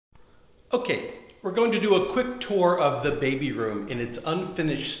Okay, we're going to do a quick tour of the baby room in its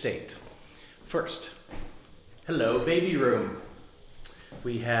unfinished state. First, hello baby room.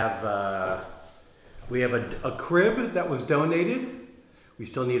 We have a crib that was donated. We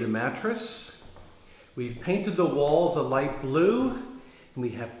still need a mattress. We've painted the walls a light blue, and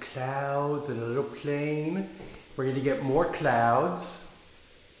we have clouds and a little plane. We're going to get more clouds.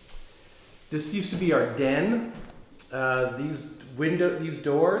 This used to be our den. These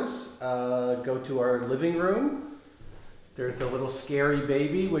doors go to our living room. There's a little scary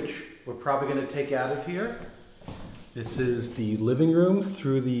baby, which we're probably going to take out of here. This is the living room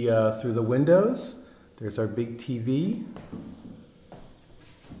through the windows. There's our big TV.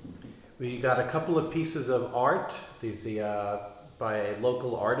 We got a couple of pieces of art. These by a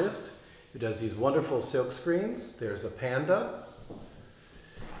local artist who does these wonderful silk screens. There's a panda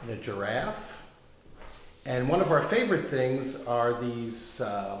and a giraffe. And one of our favorite things are these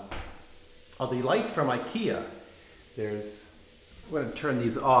are the lights from IKEA. I'm going to turn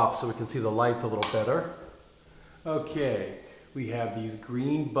these off so we can see the lights a little better. Okay, we have these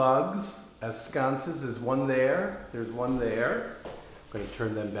green bugs as sconces. There's one there, there's one there. I'm going to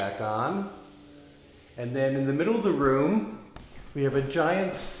turn them back on. And then in the middle of the room, we have a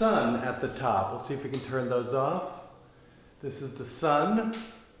giant sun at the top. Let's see if we can turn those off. This is the sun.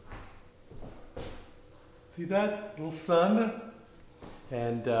 See that little sun?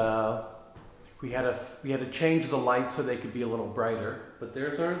 And we had to change the lights so they could be a little brighter. But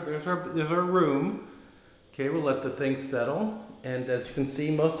there's our room. Okay, we'll let the thing settle. And as you can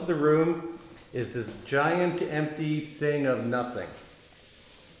see, most of the room is this giant empty thing of nothing.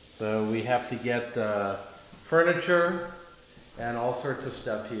 So we have to get furniture and all sorts of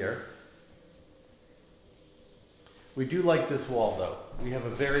stuff here. We do like this wall though. We have a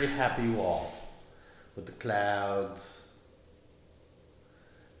very happy wall with the clouds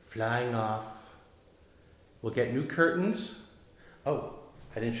flying off. We'll get new curtains. Oh,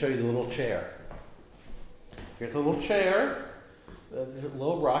 I didn't show you the little chair. Here's a little chair, a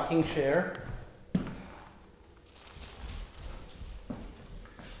little rocking chair.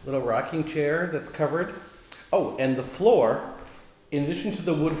 Little rocking chair that's covered. Oh, and the floor, in addition to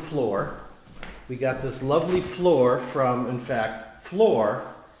the wood floor, we got this lovely floor from, in fact, floor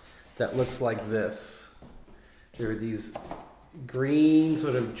that looks like this. There are these green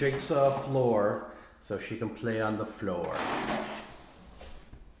sort of jigsaw floor so she can play on the floor.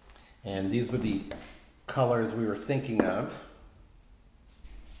 And these were the colors we were thinking of.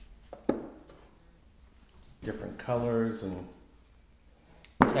 Different colors and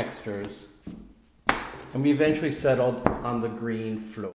textures. And we eventually settled on the green floor.